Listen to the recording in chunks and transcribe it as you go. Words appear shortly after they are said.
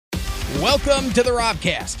Welcome to the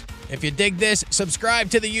Robcast. If you dig this,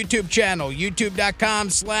 subscribe to the YouTube channel,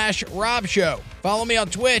 youtube.com/Rob Show. Follow me on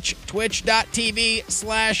Twitch,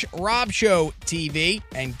 twitch.tv/Rob Show TV,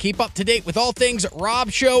 and keep up to date with all things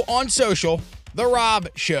Rob Show on social, The Rob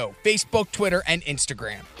Show, Facebook, Twitter, and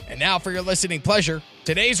Instagram. And now for your listening pleasure,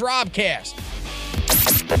 today's Robcast.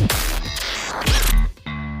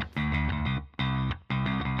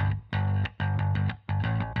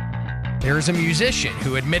 There is a musician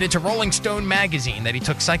who admitted to Rolling Stone magazine that he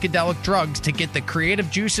took psychedelic drugs to get the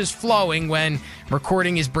creative juices flowing when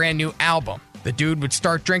recording his brand new album. The dude would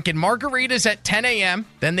start drinking margaritas at 10 a.m.,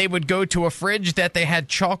 then they would go to a fridge that they had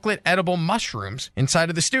chocolate edible mushrooms inside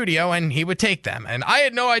of the studio, and he would take them. And I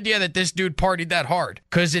had no idea that this dude partied that hard,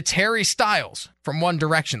 because it's Harry Styles from One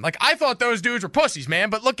Direction. Like, I thought those dudes were pussies,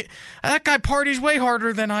 man, but look, that guy parties way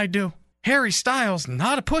harder than I do. Harry Styles,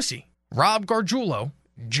 not a pussy. Rob Gargiulo,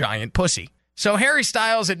 giant pussy. So Harry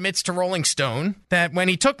Styles admits to Rolling Stone that when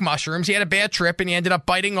he took mushrooms, he had a bad trip and he ended up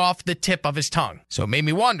biting off the tip of his tongue. So it made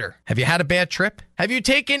me wonder, have you had a bad trip? Have you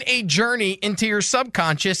taken a journey into your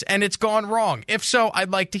subconscious and it's gone wrong? If so,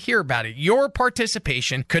 I'd like to hear about it. Your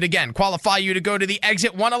participation could, again, qualify you to go to the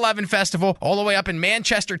Exit 111 Festival all the way up in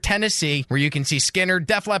Manchester, Tennessee, where you can see Skinner,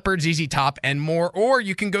 Def Leppard, ZZ Top, and more. Or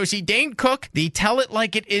you can go see Dane Cook, the Tell It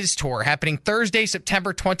Like It Is tour, happening Thursday,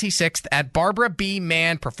 September 26th at Barbara B.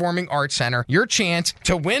 Mann Performing Arts Center. Your chance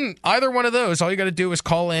to win either one of those, all you got to do is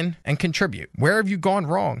call in and contribute. Where have you gone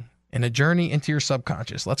wrong in a journey into your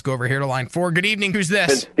subconscious? Let's go over here to line 4. Good evening. Who's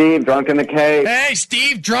this? It's Steve, drunk in the Cape. Hey,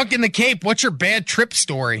 Steve, drunk in the Cape. What's your bad trip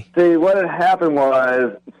story? See, what had happened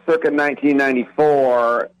was, circa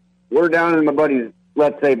 1994, we're down in my buddy's,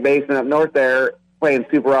 let's say, basement up north there, playing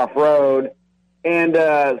super off-road. And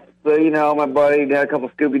so, my buddy had a couple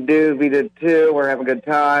Scooby-Doos. We did too. We're having a good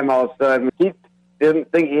time. All of a sudden, he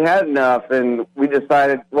didn't think he had enough, and we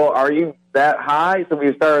decided, well, are you that high? So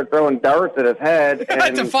we started throwing darts at his head,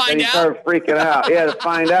 and to find he out. started freaking out. Yeah, to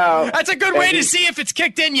find out. That's a good way to see if it's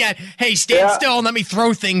kicked in yet. Hey, stand still and let me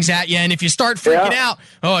throw things at you, and if you start freaking out,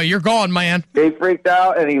 oh, you're gone, man. He freaked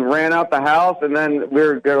out, and he ran out the house, and then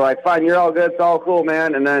they're like, fine, you're all good, it's all cool,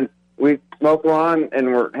 man. And then we smoked one,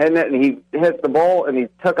 and we're heading it, and he hit the bowl, and he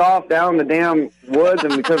took off down the damn woods,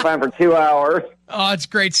 and we couldn't find him for 2 hours. Oh, it's a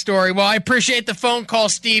great story. Well, I appreciate the phone call,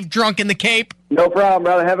 Steve, drunk in the Cape. No problem,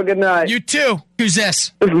 brother. Have a good night. You too. Who's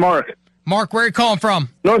this? This is Mark. Mark, where are you calling from?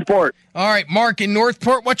 Northport. All right, Mark in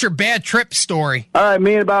Northport, what's your bad trip story? All right,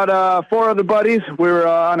 me and about 4 other buddies, we were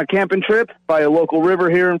on a camping trip by a local river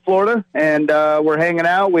here in Florida, and we're hanging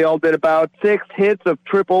out. We all did about 6 hits of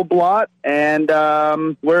triple blot, and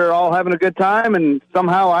we're all having a good time, and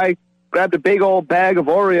somehow I grabbed a big old bag of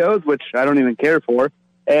Oreos, which I don't even care for,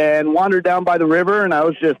 and wandered down by the river, and I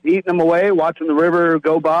was just eating them away, watching the river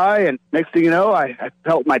go by, and next thing you know, I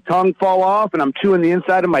felt my tongue fall off, and I'm chewing the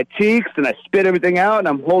inside of my cheeks, and I spit everything out, and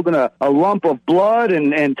I'm holding a lump of blood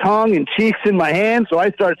and tongue and cheeks in my hand, so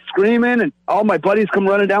I start screaming, and all my buddies come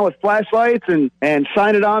running down with flashlights and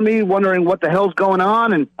shine it on me, wondering what the hell's going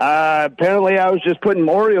on, and apparently I was just putting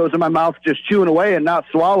Oreos in my mouth, just chewing away and not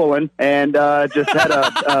swallowing, and just had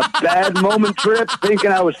a bad moment trip,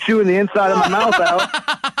 thinking I was chewing the inside of my mouth out.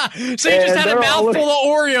 So you just had a mouthful of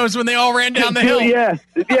Oreos when they all ran down the hill. Yeah,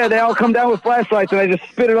 they all come down with flashlights, and I just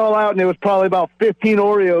spit it all out, and it was probably about 15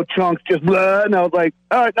 Oreo chunks, just blah, and I was like,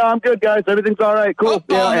 all right, no, I'm good, guys. Everything's all right, cool.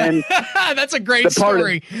 And that's a great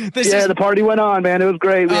story. The party went on, man. It was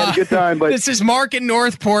great. We had a good time. But this is Mark in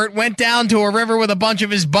Northport, went down to a river with a bunch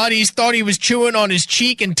of his buddies, thought he was chewing on his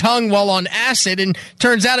cheek and tongue while on acid, and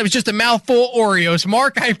turns out it was just a mouthful of Oreos.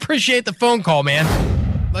 Mark, I appreciate the phone call, man.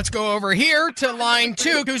 Let's go over here to line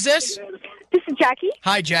 2. Who's this? This is Jackie.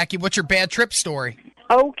 Hi, Jackie. What's your bad trip story?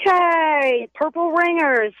 Okay, purple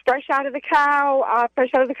ringers, fresh out of the cow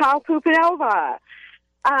pooping over.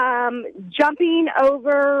 Jumping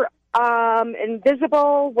over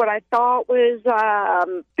invisible, what I thought was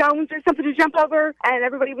stones or something to jump over, and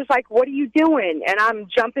everybody was like, what are you doing? And I'm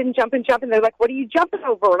jumping. They're like, what are you jumping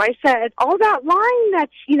over? And I said, all that line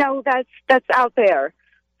that's out there,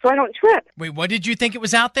 so I don't trip. Wait, what did you think it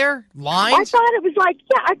was out there? Lines? I thought it was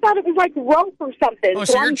like rope or something. Oh,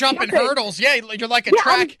 so you're jumping hurdles. Yeah, you're like a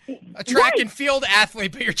track and field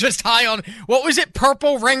athlete, but you're just high on, what was it,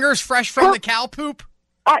 purple ringers fresh from the cow poop?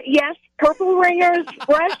 Yes, Purple ringers,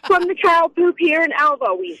 fresh from the cow poop here in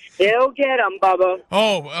Alva. We still get them, Bubba.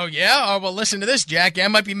 Oh, yeah? Oh, well, listen to this, Jackie. I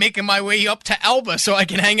might be making my way up to Alba so I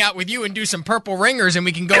can hang out with you and do some purple ringers, and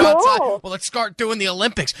we can go outside. Well, let's start doing the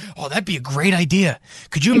Olympics. Oh, that'd be a great idea.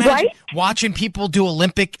 Could you imagine watching people do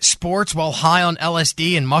Olympic sports while high on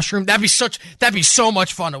LSD and mushroom? That'd be so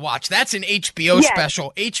much fun to watch. That's an HBO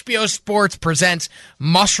special. HBO Sports presents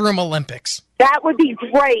Mushroom Olympics. That would be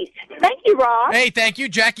great. Thank you, Rob. Hey, thank you,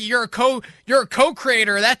 Jackie. You're a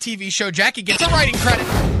co-creator of that TV show. Jackie gets the writing credit.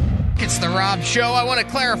 It's the Rob Show. I want to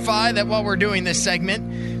clarify that while we're doing this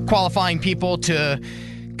segment, qualifying people to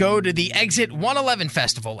go to the Exit 111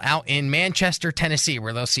 Festival out in Manchester, Tennessee,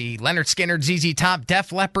 where they'll see Leonard Skinner, ZZ Top,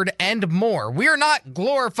 Def Leppard, and more. We are not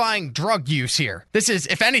glorifying drug use here. This is,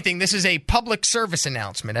 if anything, this is a public service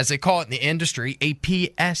announcement, as they call it in the industry, a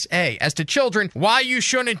PSA, as to children, why you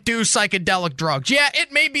shouldn't do psychedelic drugs. Yeah,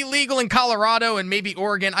 it may be legal in Colorado and maybe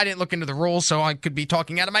Oregon. I didn't look into the rules, so I could be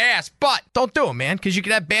talking out of my ass. But don't do them, man, because you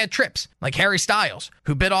could have bad trips, like Harry Styles,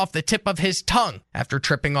 who bit off the tip of his tongue after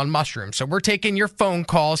tripping on mushrooms. So we're taking your phone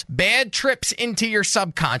calls. Bad trips into your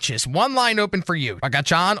subconscious. One line open for you. I got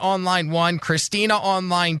John on line 1, Christina on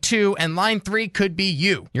line 2, and line 3 could be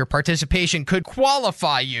you. Your participation could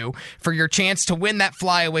qualify you for your chance to win that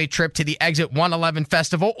flyaway trip to the Exit 111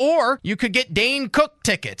 Festival, or you could get Dane Cook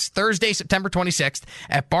tickets Thursday, September 26th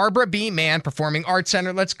at Barbara B. Mann Performing Arts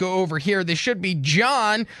Center. Let's go over here. This should be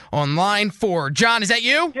John on line 4. John, is that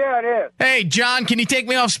you? Yeah, it is. Hey, John, can you take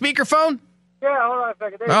me off speakerphone? Yeah, hold on a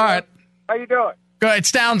second. There All right. How you doing? Good. It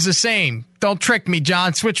sounds the same. Don't trick me,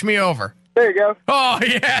 John. Switch me over. There you go. Oh,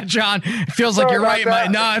 yeah, John. It feels like you're right.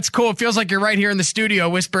 No, it's cool. It feels like you're right here in the studio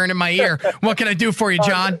whispering in my ear. What can I do for you,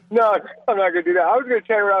 John? No, I'm not going to do that. I was going to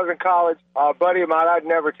tell you when I was in college, a buddy of mine, I'd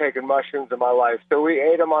never taken mushrooms in my life. So we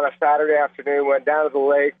ate them on a Saturday afternoon, went down to the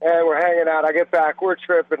lake, and we're hanging out. I get back, we're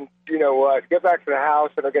tripping, you know what, get back to the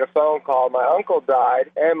house, and I get a phone call. My uncle died,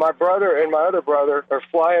 and my brother and my other brother are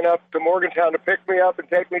flying up to Morgantown to pick me up and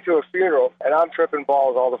take me to a funeral, and I'm tripping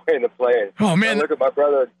balls all the way in the plane. Oh, man. I look at my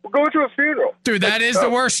brother, we're going to a funeral. Dude, that is the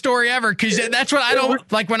worst story ever, because that's what I don't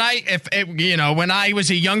like. When I was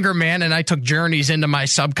a younger man and I took journeys into my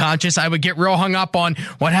subconscious, I would get real hung up on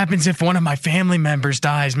what happens if one of my family members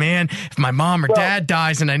dies, man, if my mom or dad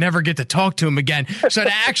dies and I never get to talk to him again. So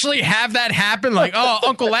to actually have that happen, like, oh,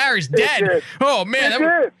 Uncle Larry's dead. Oh,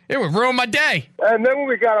 man, it would ruin my day. And then when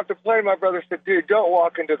we got off the plane, my brother said, dude, don't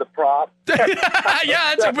walk into the prop. Yeah,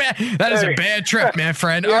 that is a bad trip, man,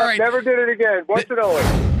 friend. Yeah, all right. Never did it again. Once and only.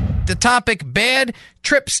 The topic, bad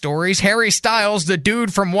trip stories. Harry Styles, the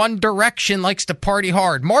dude from One Direction, likes to party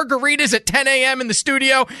hard. Margaritas at 10 a.m. in the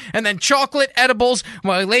studio, and then chocolate edibles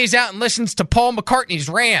while he lays out and listens to Paul McCartney's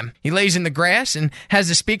Ram. He lays in the grass and has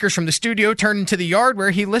the speakers from the studio turned into the yard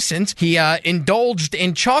where he listens. He indulged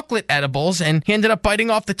in chocolate edibles, and he ended up biting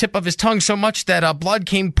off the tip of his tongue so much that blood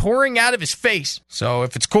came pouring out of his face. So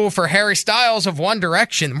if it's cool for Harry Styles of One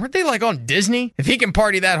Direction, weren't they like on Disney? If he can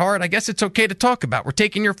party that hard, I guess it's okay to talk about. We're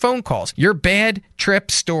taking your phone calls. Your bad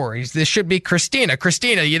trip stories. This should be Christina.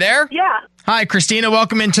 Christina, you there? Yeah. Hi, Christina.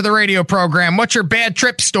 Welcome into the radio program. What's your bad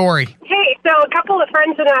trip story? Hey, so a couple of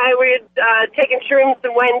friends and I, we had taken shrooms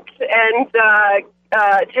and went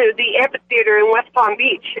to the amphitheater in West Palm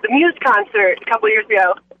Beach, the Muse concert a couple years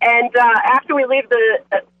ago. And after we leave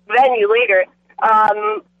the venue later,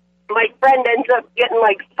 my friend ends up getting,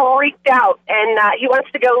 freaked out, and he wants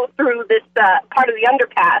to go through this part of the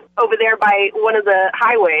underpass over there by one of the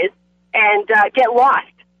highways and get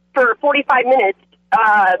lost for 45 minutes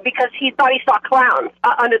because he thought he saw clowns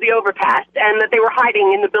under the overpass and that they were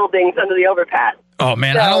hiding in the buildings under the overpass. Oh,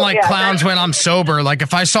 man, I don't like clowns when I'm sober. Like,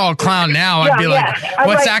 if I saw a clown now, I'd be like,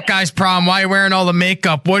 what's that guy's problem? Why are you wearing all the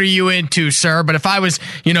makeup? What are you into, sir? But if I was,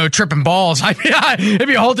 tripping balls, it'd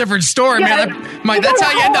be a whole different story, man. That's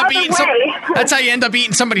how you end up eating that's how you end up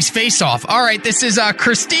eating somebody's face off. All right, this is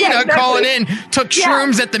Christina calling in, took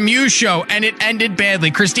shrooms at the Muse show, and it ended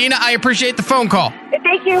badly. Christina, I appreciate the phone call.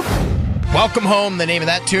 Thank you. Welcome Home, the name of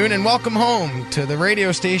that tune, and welcome home to the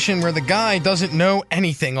radio station where the guy doesn't know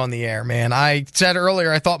anything on the air, man. I said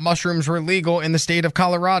earlier I thought mushrooms were legal in the state of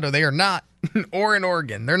Colorado. They are not. Or in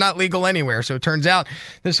Oregon. They're not legal anywhere. So it turns out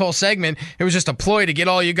this whole segment, it was just a ploy to get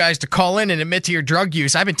all you guys to call in and admit to your drug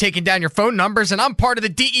use. I've been taking down your phone numbers, and I'm part of the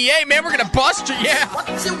DEA, man. We're going to bust you,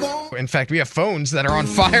 yeah. In fact, we have phones that are on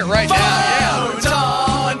fire right now. Phones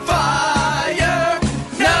on fire.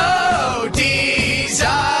 No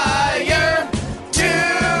desire.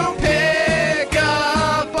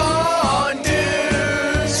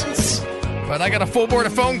 But I got a full board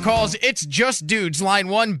of phone calls. It's just dudes. Line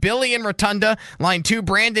 1, Billy in Rotunda. Line 2,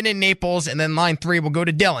 Brandon in Naples. And then line 3 will go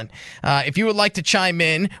to Dylan. If you would like to chime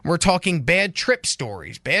in, we're talking bad trip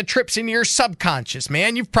stories. Bad trips in your subconscious,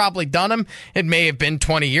 man. You've probably done them. It may have been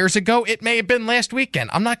 20 years ago. It may have been last weekend.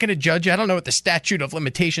 I'm not going to judge you. I don't know what the statute of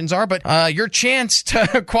limitations are, but your chance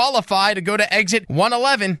to qualify to go to exit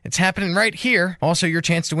 111, it's happening right here. Also, your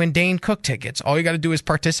chance to win Dane Cook tickets. All you got to do is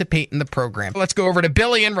participate in the program. Let's go over to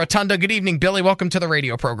Billy in Rotunda. Good evening, Billy. Welcome to the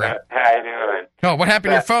radio program. How you doing? Oh, what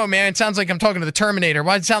happened to your phone, man? It sounds like I'm talking to the Terminator.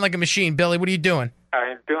 Why does it sound like a machine, Billy? What are you doing?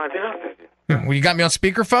 I'm doing nothing. Well, you got me on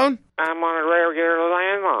speakerphone? I'm on a regular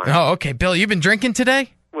landline. Oh, okay. Billy, you been drinking today?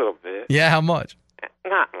 A little bit. Yeah, how much?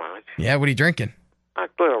 Not much. Yeah, what are you drinking? A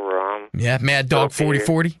little rum. Yeah, Mad Dog Little beer.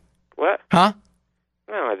 40-40? What? Huh?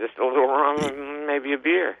 No, just a little rum and maybe a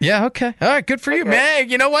beer. Yeah, okay. All right, good for you, Okay. man.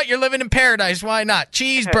 Hey, you know what? You're living in paradise. Why not?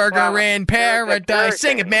 Cheeseburger Well, in that's paradise.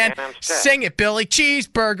 Sing it, man. I'm set. Sing it, Billy.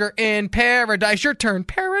 Cheeseburger in paradise. Your turn.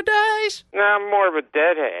 Paradise. No, I'm more of a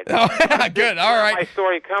deadhead. Oh, good. All Where my right.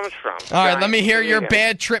 story comes from. All right, let me hear your Giant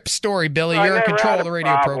bad trip story, Billy. I You're in never control had of the a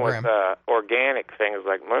radio problem program. With, organic things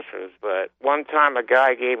like mushrooms, but one time a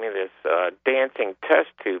guy gave me this dancing test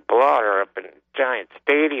tube blotter up in Giant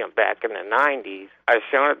Stadium back in the 90s. I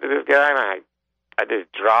showed it to this guy, and I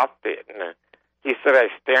just dropped it. And he said I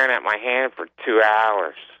was staring at my hand for 2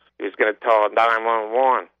 hours. He was going to call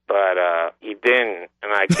 911, but he didn't.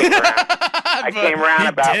 And I came around, But came around he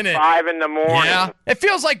about didn't. 5 in the morning. Yeah. It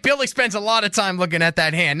feels like Billy spends a lot of time looking at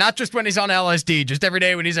that hand, not just when he's on LSD, just every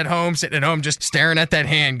day when he's at home, sitting at home, just staring at that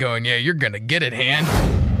hand going, yeah, you're going to get it, hand.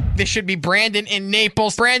 This should be Brandon in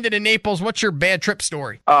Naples. Brandon in Naples, what's your bad trip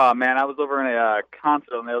story? Oh, man, I was over in a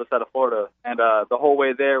concert on the other side of Florida, and the whole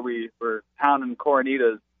way there we were pounding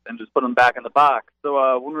Coronitas and just put them back in the box.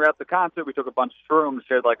 So when we were at the concert, we took a bunch of shrooms,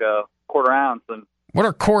 shared like a quarter ounce, and What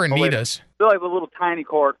are Coronitas? they're like the little tiny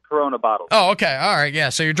Corona bottles. Oh, okay. All right. Yeah.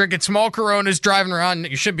 So you're drinking small Coronas, driving around.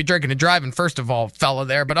 You should be drinking and driving, first of all, fella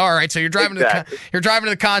there. But all right. So you're driving Exactly. you're driving to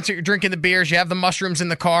the concert. You're drinking the beers. You have the mushrooms in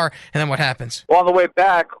the car, and then what happens? Well, on the way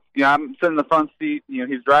back, I'm sitting in the front seat.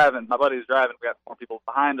 He's driving. My buddy's driving. We got more people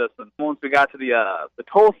behind us. And once we got to the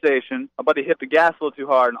toll station, my buddy hit the gas a little too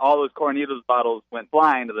hard, and all those Coronitas bottles went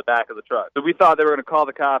flying to the back of the truck. So we thought they were going to call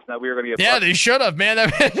the cops, and that we were going to get Yeah, busted. they should have,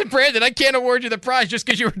 man. Brandon, I can't award you the prize just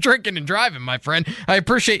because you were drinking and driving, my friend. I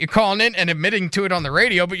appreciate you calling in and admitting to it on the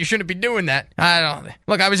radio, but you shouldn't be doing that.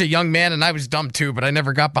 Look, I was a young man and I was dumb too, but I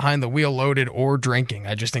never got behind the wheel loaded or drinking.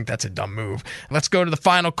 I just think that's a dumb move. Let's go to the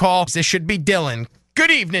final call. This should be Dylan. Good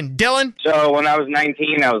evening, Dylan. So when I was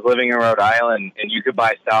 19, I was living in Rhode Island, and you could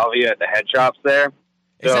buy salvia at the head shops there.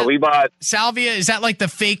 Is So that- we bought. Salvia, is that like the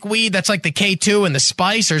fake weed that's like the K2 and the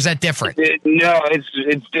spice, or is that different? No,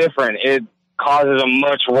 it's different. It causes a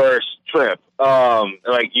much worse trip.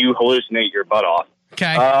 Like you hallucinate your butt off.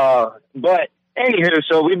 Okay. But anywho,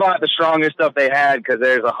 so we bought the strongest stuff they had because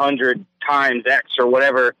there's 100 times X or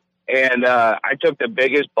whatever. And I took the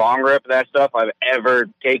biggest bong rip of that stuff I've ever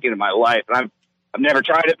taken in my life, and I've never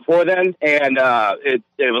tried it before then, and it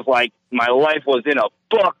was like my life was in a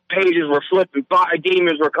book. Pages were flipping by,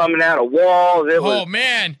 demons were coming out of walls. It was Oh,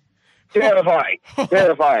 man. terrifying,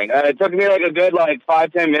 terrifying. It took me like a good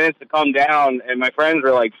 5-10 minutes to come down, and my friends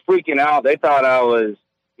were like freaking out. They thought I was,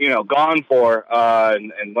 gone for.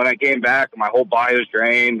 And when I came back, my whole body was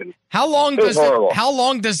drained. And How long It was horrible. how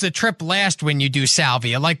long does the trip last when you do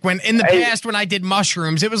salvia? Like when in the past when I did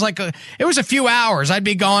mushrooms, it was a few hours. I'd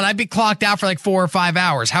be clocked out for like 4 or 5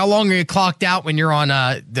 hours. How long are you clocked out when you're on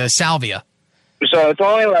the salvia? so it's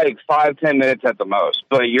only 5-10 minutes at the most,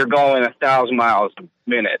 but you're going 1,000 miles a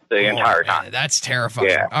minute the entire time. Man, that's terrifying.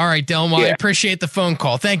 Yeah. All right, Dylan, well, I Yeah. appreciate the phone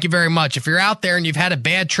call. Thank you very much. If you're out there and you've had a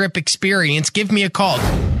bad trip experience, give me a call.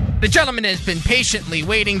 The gentleman has been patiently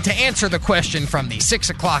waiting to answer the question from the 6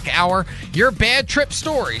 o'clock hour, your bad trip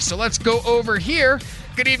story. So let's go over here.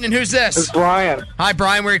 Good evening. Who's this? It's Brian. Hi,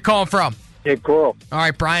 Brian. Where are you calling from? Cape Coral. All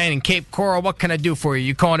right, Brian in Cape Coral. What can I do for you?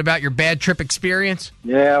 You calling about your bad trip experience?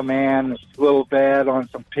 Yeah, man. It's a little bad on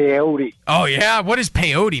some peyote. Oh, yeah? What is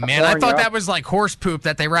peyote, man? I thought yeah. that was like horse poop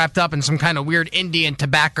that they wrapped up in some kind of weird Indian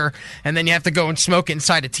tobacco, and then you have to go and smoke it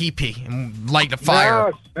inside a teepee and light a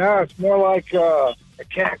fire. No, it's more like a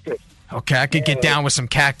cactus. Okay, I could get down with some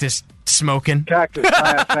cactus smoking. Cactus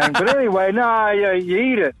kind of thing. But anyway, you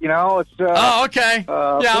eat it. It's. Oh, okay. Yeah,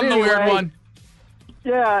 but I'm the weird anyway, one.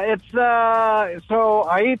 Yeah, it's so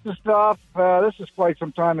I eat the stuff. This is quite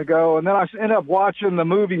some time ago, and then I end up watching the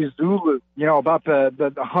movie Zulu. About the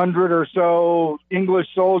 100 or so English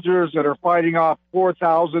soldiers that are fighting off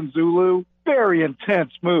 4,000 Zulu. Very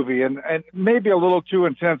intense movie, and maybe a little too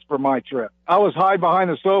intense for my trip. I was hiding behind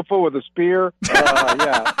the sofa with a spear.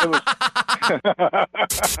 Yeah, it was.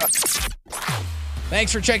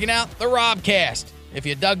 Thanks for checking out the Robcast. If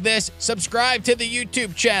you dug this, subscribe to the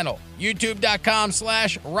YouTube channel,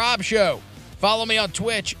 youtube.com/Rob Show. Follow me on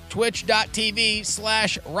Twitch,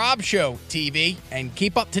 twitch.tv/Rob Show TV, and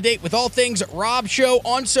keep up to date with all things Rob Show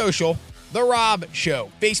on social, The Rob Show,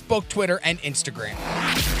 Facebook, Twitter, and Instagram.